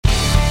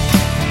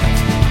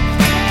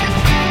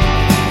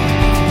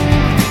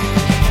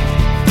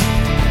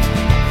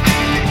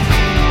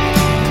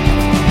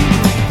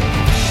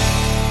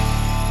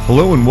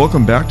Hello and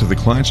welcome back to the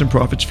Clients and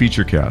Profits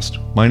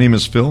Featurecast. My name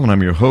is Phil and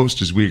I'm your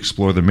host as we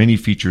explore the many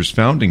features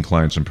found in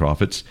Clients and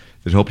Profits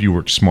that help you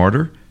work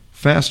smarter,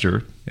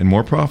 faster, and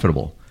more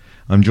profitable.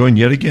 I'm joined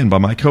yet again by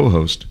my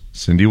co-host,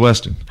 Cindy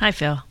Weston. Hi,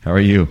 Phil. How are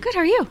you? Good,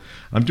 how are you?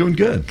 I'm doing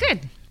good.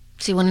 Good.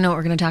 So you want to know what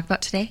we're going to talk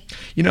about today?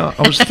 You know,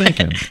 I was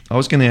thinking, I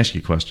was going to ask you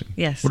a question.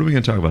 Yes. What are we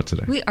going to talk about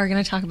today? We are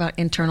going to talk about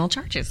internal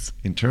charges.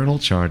 Internal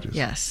charges.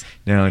 Yes.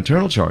 Now,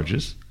 internal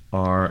charges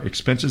are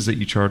expenses that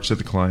you charge to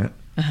the client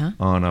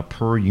on a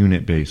per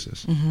unit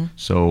basis. Mm-hmm.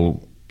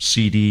 So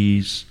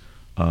CDs,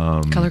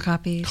 color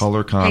copies.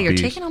 Hey, you're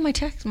taking all my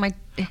text.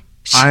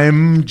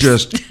 I'm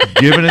just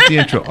giving it the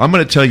intro. I'm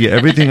going to tell you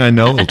everything I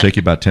know. It'll take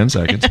you about 10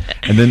 seconds.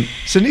 And then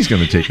Cindy's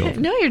going to take over.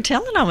 No, you're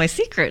telling all my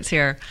secrets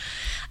here.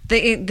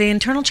 The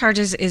internal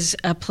charges is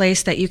a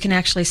place that you can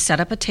actually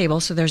set up a table.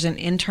 So there's an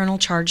internal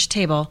charge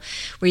table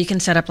where you can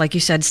set up, like you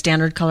said,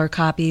 standard color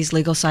copies,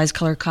 legal size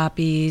color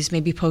copies,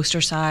 maybe poster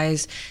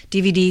size,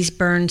 DVDs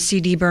burned,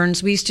 CD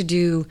burns. We used to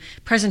do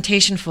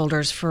presentation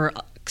folders for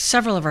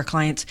several of our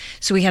clients.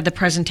 So we had the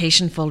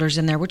presentation folders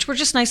in there, which were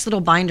just nice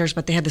little binders,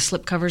 but they had the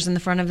slip covers in the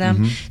front of them.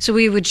 Mm-hmm. So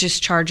we would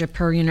just charge a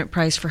per unit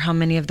price for how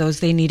many of those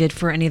they needed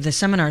for any of the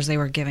seminars they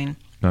were giving.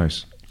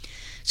 Nice.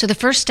 So the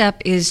first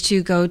step is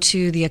to go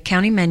to the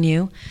accounting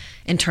menu,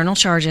 internal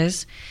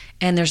charges,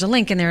 and there's a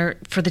link in there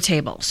for the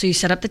table. So you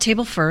set up the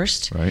table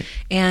first, right,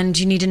 and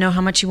you need to know how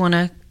much you want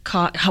to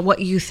what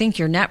you think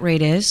your net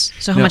rate is,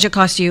 so how much it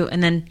costs you,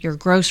 and then your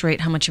gross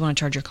rate, how much you want to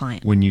charge your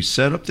client. When you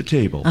set up the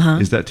table,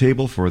 is that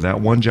table for that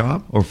one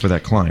job or for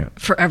that client?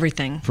 For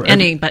everything.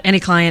 Any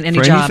client, any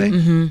for job. Anything?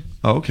 Mm-hmm.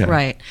 Oh, okay.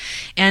 Right.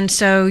 And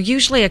so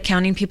usually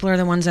accounting people are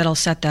the ones that'll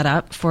set that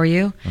up for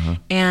you.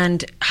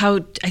 And I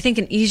think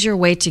an easier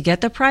way to get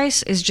the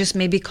price is just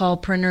maybe call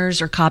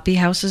printers or copy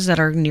houses that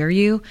are near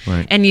you,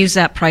 right, and use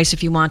that price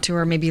if you want to,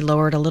 or maybe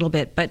lower it a little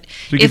bit. But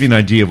to give you an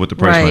idea of what the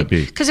price might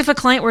be. Because if a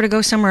client were to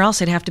go somewhere else,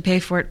 they'd have to pay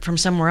for it from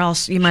somewhere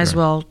else. You might as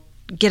well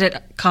get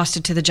it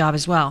costed to the job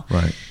as well.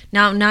 Right.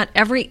 Now, not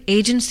every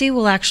agency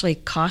will actually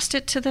cost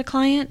it to the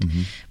client,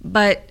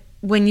 but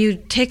when you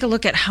take a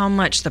look at how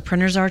much the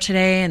printers are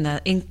today and the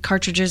ink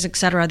cartridges, et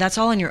cetera, that's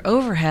all in your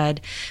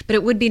overhead. But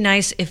it would be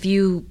nice if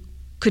you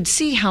could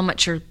see how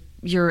much you're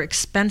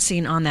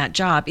expensing on that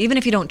job, even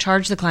if you don't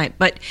charge the client.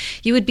 But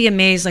you would be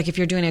amazed, like if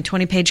you're doing a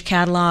 20-page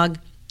catalog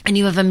and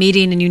you have a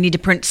meeting and you need to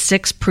print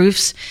 6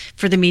 proofs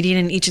for the meeting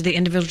and each of the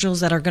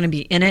individuals that are going to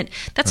be in it.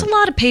 That's a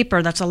lot of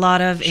paper. That's a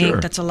lot of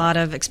ink. That's a lot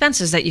of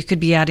expenses that you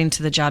could be adding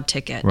to the job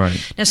ticket.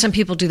 Right. Now, some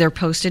people do their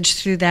postage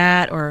through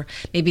that, or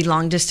maybe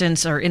long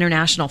distance or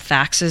international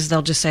faxes.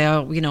 They'll just say,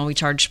 we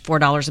charge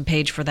 $4 a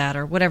page for that,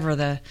 or whatever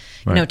the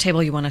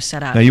table you want to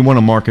set up. Now, you want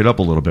to mark it up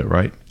a little bit,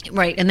 right?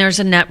 Right. And there's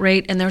a net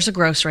rate and there's a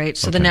gross rate.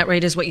 So the net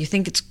rate is what you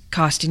think it's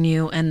costing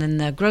you, and then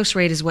the gross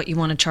rate is what you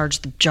want to charge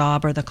the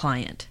job or the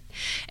client.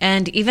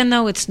 And even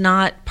though it's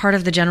not part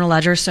of the general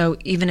ledger, so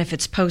even if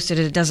it's posted,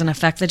 it doesn't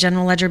affect the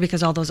general ledger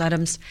because all those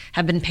items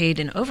have been paid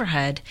in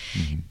overhead,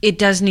 it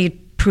does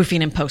need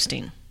proofing and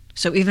posting.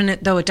 So even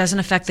though it doesn't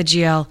affect the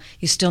GL,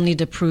 you still need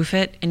to proof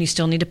it and you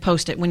still need to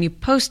post it. When you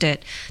post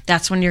it,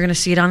 that's when you're going to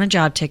see it on a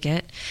job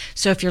ticket.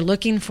 So if you're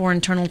looking for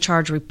internal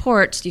charge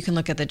reports, you can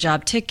look at the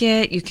job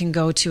ticket. You can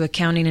go to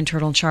accounting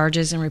internal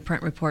charges and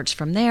reprint reports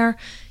from there.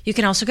 You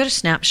can also go to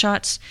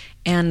snapshots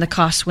and the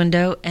cost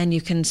window, and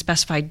you can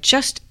specify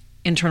just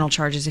internal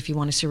charges if you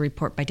want to see a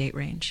report by date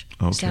range,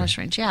 status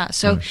range. Yeah.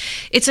 So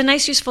it's a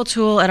nice, useful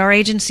tool. At our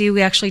agency,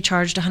 we actually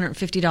charged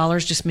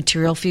 $150, just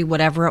material fee,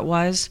 whatever it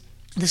was.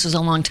 This was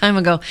a long time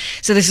ago.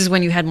 So this is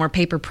when you had more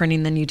paper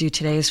printing than you do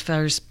today as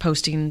far as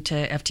posting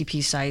to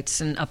FTP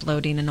sites and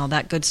uploading and all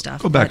that good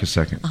stuff. Go back a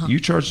second. You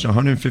charged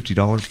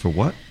 $150 for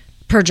what?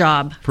 Per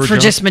job.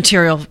 Just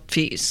material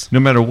fees. No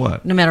matter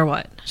what? No matter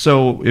what.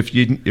 So if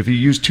you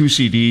use 2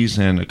 CDs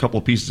and a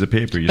couple pieces of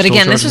paper, but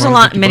again, this was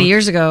many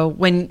years ago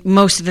when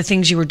most of the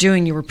things you were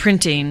doing, you were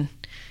printing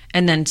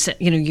and then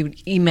you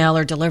email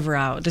or deliver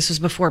out. This was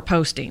before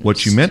posting.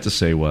 What you meant to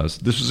say was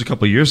this was a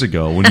couple of years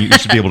ago when you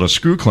used to be able to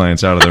screw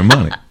clients out of their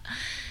money.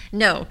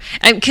 No,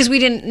 because we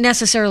didn't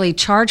necessarily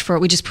charge for it.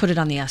 We just put it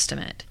on the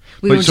estimate.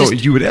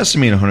 You would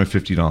estimate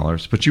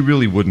 $150, but you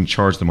really wouldn't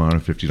charge them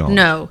 $150.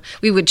 No,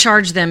 we would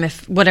charge them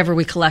if whatever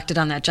we collected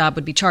on that job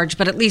would be charged.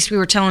 But at least we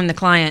were telling the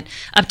client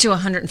up to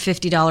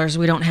 $150,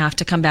 we don't have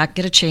to come back,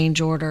 get a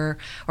change order,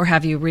 or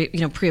have you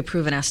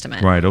pre-approve an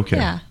estimate. Right. Okay.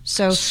 Yeah.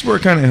 So this is where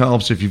it kind of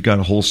helps if you've got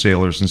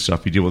wholesalers and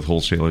stuff. You deal with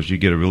wholesalers, you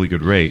get a really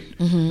good rate,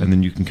 and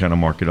then you can kind of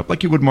mark it up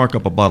like you would mark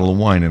up a bottle of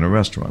wine in a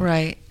restaurant.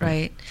 Right.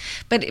 Right.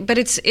 But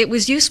it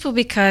was useful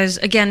because,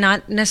 again,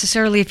 not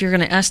necessarily if you're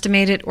going to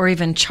estimate it or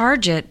even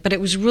charge it, but it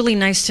was really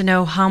nice to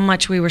know how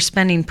much we were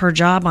spending per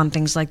job on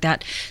things like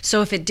that.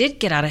 So if it did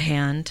get out of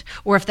hand,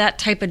 or if that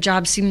type of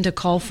job seemed to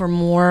call for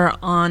more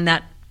on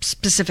that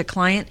specific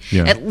client,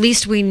 at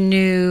least we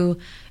knew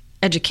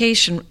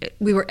education.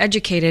 We were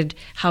educated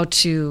how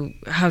to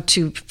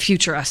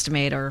future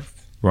estimate or.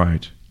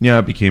 Right. Yeah,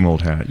 it became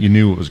old hat. You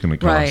knew what it was going to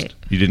cost. Right.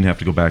 You didn't have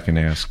to go back and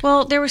ask.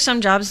 Well, there were some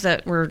jobs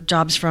that were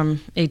jobs from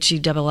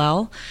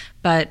HELL,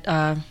 but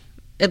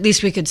at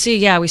least we could see,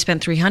 yeah, we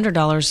spent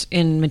 $300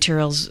 in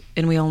materials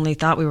and we only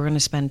thought we were going to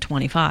spend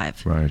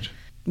 $25. Right.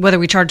 Whether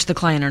we charged the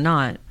client or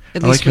not.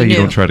 At I least like how we you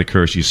knew. don't try to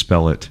curse, you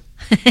spell it.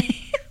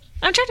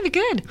 I'm trying to be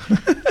good.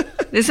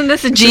 Isn't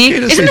this a G? Okay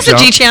to Isn't say this a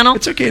G channel?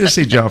 It's okay to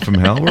say job from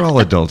hell. We're all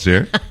adults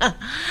here.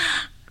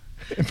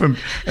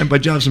 And by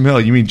jobs from hell,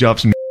 you mean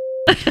jobs from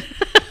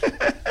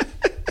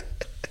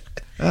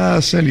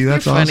Cindy,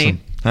 that's You're funny.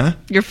 awesome. Huh?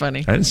 You're funny.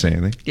 I didn't say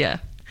anything. Yeah.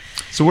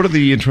 So what are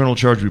the internal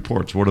charge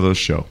reports? What do those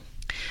show?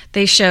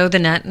 They show the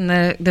net and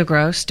the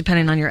gross,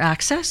 depending on your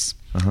access.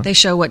 They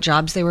show what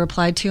jobs they were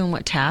applied to and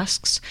what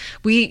tasks.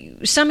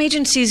 Some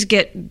agencies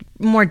get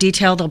more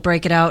detailed. They'll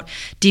break it out: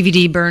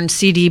 DVD burns,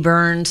 CD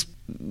burns,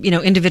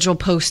 individual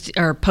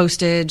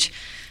postage,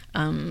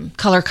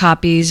 color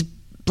copies,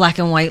 black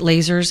and white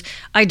lasers.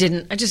 I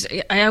didn't.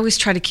 I always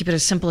try to keep it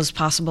as simple as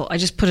possible. I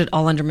just put it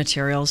all under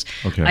materials.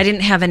 Okay. I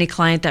didn't have any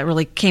client that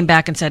really came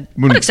back and said,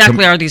 "What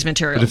exactly are these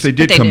materials?" But if they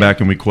did come back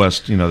and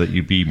request, that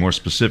you be more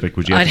specific,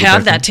 would you? I'd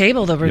have that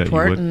table, the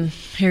report, would? and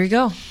here you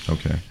go.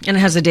 Okay. And it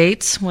has the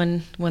dates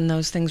when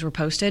those things were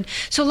posted.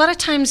 So a lot of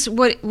times,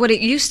 what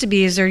it used to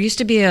be is there used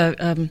to be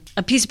a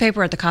piece of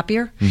paper at the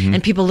copier,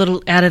 and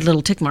people added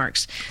little tick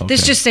marks. Okay.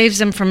 This just saves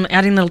them from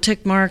adding little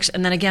tick marks,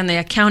 and then again, the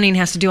accounting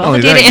has to do all Oh,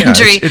 the data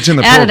entry. It's in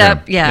the add program.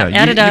 it up,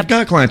 add it up. You've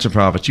got clients and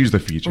profits. Use the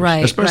features,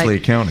 Right, especially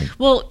right. accounting.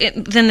 Well,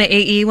 then the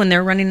AE, when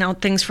they're running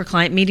out things for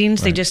client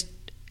meetings, they Right. just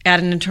add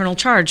an internal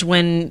charge.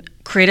 When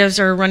creatives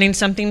are running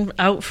something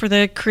out for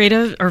the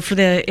creative or for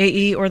the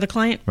AE or the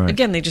client, Right.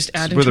 again, they just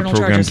add It's where the internal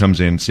program charges. comes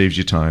in, saves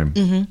you time,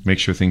 make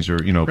sure things are,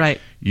 Right.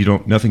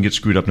 nothing gets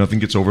screwed up, nothing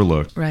gets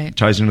overlooked. Right.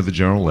 Ties into the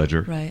general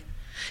ledger. Right.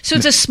 So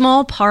it's a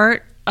small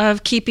part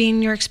of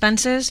keeping your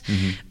expenses,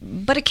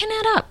 but it can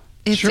add up.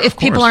 Sure, If of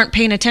people course. aren't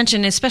paying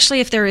attention, especially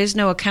if there is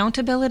no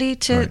accountability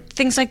to Right.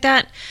 things like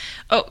that,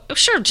 oh,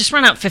 sure, just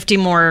run out 50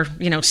 more,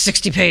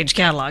 60-page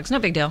catalogs. No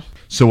big deal.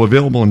 So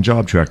available in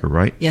Job Tracker,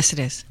 right? Yes, it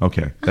is.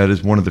 Okay. That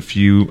is one of the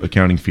few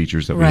accounting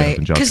features that we have Right,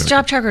 in Job Tracker. because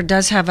Job Tracker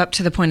does have up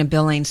to the point of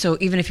billing. So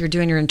even if you're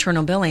doing your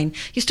internal billing,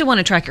 you still want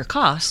to track your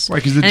costs. Right,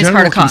 because the and it's part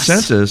general of costs.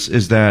 consensus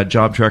is that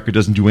Job Tracker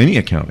doesn't do any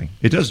accounting.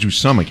 It does do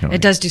some accounting.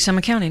 It does do some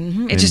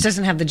accounting. It just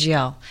doesn't have the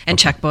GL and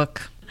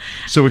checkbook.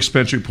 So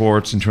expense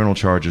reports, internal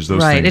charges,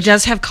 those Right, things. it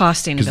does have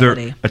costing Because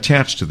ability. they're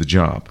attached to the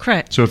job.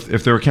 Correct. So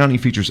if there are accounting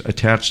features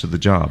attached to the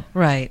job.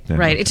 Right, then-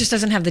 right. It just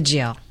doesn't have the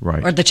GL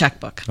Right. or the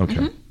checkbook.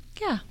 Okay.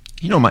 Yeah.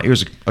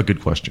 Here's a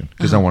good question,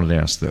 because I wanted to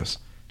ask this,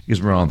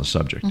 because we're on the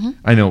subject.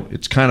 I know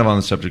it's kind of on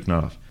the subject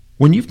enough.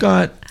 When you've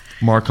got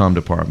Marcom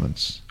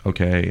departments,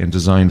 okay, and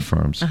design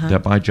firms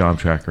that buy Job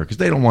Tracker, because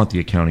they don't want the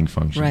accounting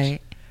functions. Right.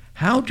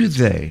 How do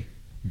they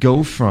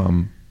go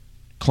from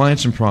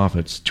clients and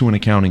profits to an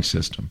accounting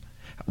system?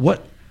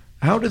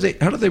 How do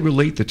they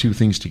relate the two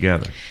things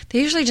together? They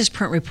usually just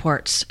print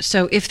reports.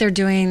 So if they're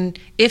doing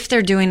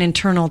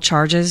internal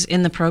charges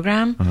in the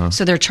program,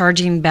 so they're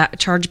charge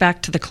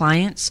back to the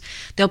clients,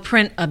 they'll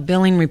print a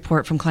billing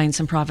report from clients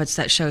and profits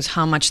that shows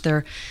how much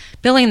they're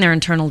billing their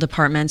internal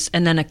departments,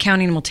 and then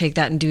accounting will take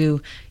that and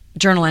do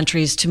journal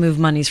entries to move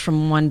monies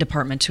from one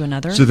department to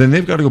another. So then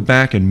they've got to go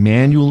back and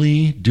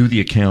manually do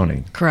the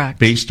accounting. Correct.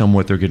 Based on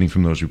what they're getting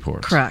from those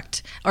reports.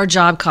 Correct. Or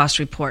job cost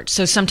report.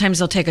 So sometimes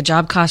they'll take a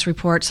job cost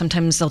report.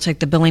 Sometimes they'll take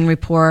the billing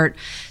report.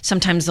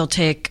 Sometimes they'll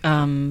take,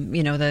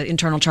 the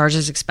internal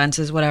charges,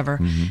 expenses, whatever.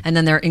 And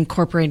then they're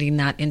incorporating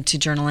that into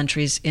journal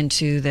entries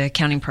into the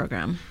accounting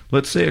program.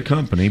 Let's say a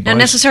company Not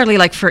necessarily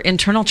like for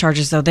internal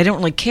charges, though. They don't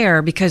really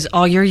care because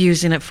all you're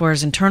using it for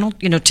is internal,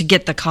 to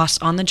get the costs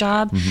on the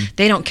job.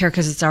 They don't care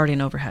because it's already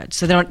an overhead.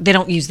 So they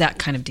don't use that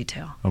kind of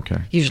detail. Okay.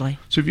 Usually.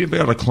 So if you've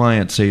got a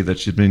client, say,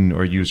 that's been,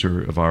 or a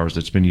user of ours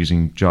that's been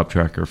using Job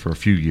Tracker for a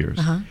few years,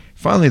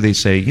 finally they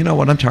say, you know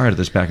what, I'm tired of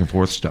this back and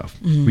forth stuff.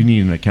 We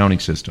need an accounting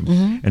system.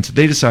 And so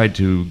they decide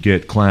to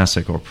get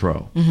Classic or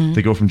Pro.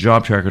 They go from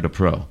Job Tracker to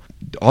Pro.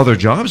 All their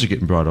jobs are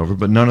getting brought over,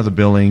 but none of the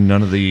billing,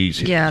 none of the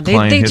Yeah,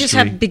 client they history. just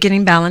have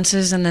beginning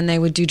balances, and then they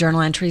would do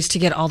journal entries to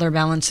get all their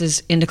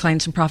balances into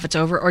clients and profits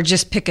over, or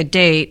just pick a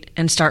date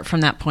and start from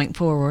that point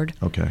forward.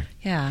 Okay.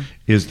 Yeah.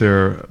 Is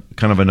there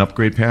kind of an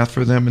upgrade path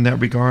for them in that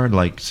regard?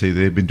 Like, say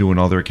they've been doing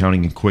all their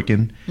accounting in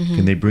Quicken.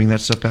 Can they bring that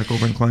stuff back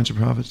over in clients and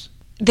profits?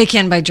 They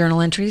can by journal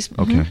entries.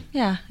 Okay.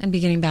 Yeah, and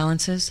beginning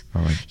balances.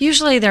 All right.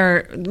 Usually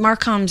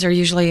Marcoms are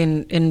usually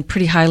in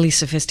pretty highly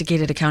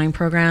sophisticated accounting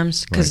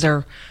programs because Right.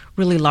 they're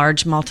really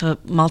large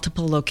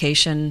multiple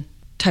location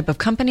type of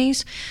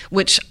companies,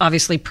 which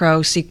obviously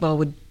Pro SQL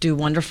would do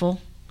wonderful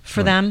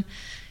for Right. them.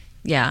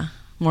 Yeah,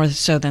 more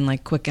so than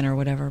like Quicken or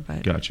whatever.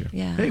 But Gotcha.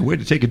 Yeah. Hey, way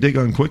to take a dig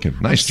on Quicken.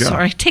 Nice job.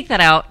 Sorry, take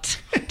that out.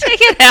 Take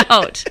it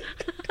out.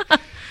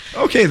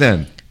 Okay,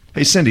 then.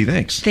 Hey, Cindy,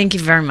 thanks. Thank you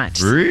very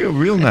much.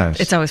 Real nice.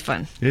 It's always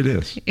fun. It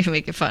is. You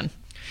make it fun.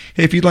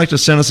 Hey, if you'd like to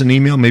send us an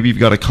email, maybe you've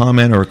got a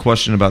comment or a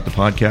question about the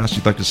podcast,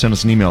 you'd like to send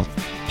us an email,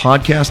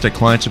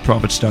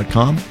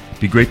 podcast@clientsandprofits.com.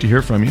 Be great to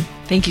hear from you.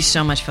 Thank you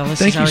so much, Phil. This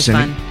Thank is you, always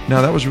Cindy. fun.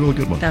 Now, that was a really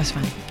good one. That was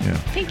fun. Yeah.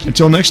 Thank you.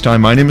 Until next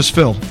time, my name is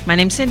Phil, My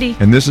name's Cindy.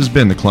 and this has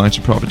been the Clients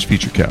and Profits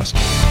Featurecast.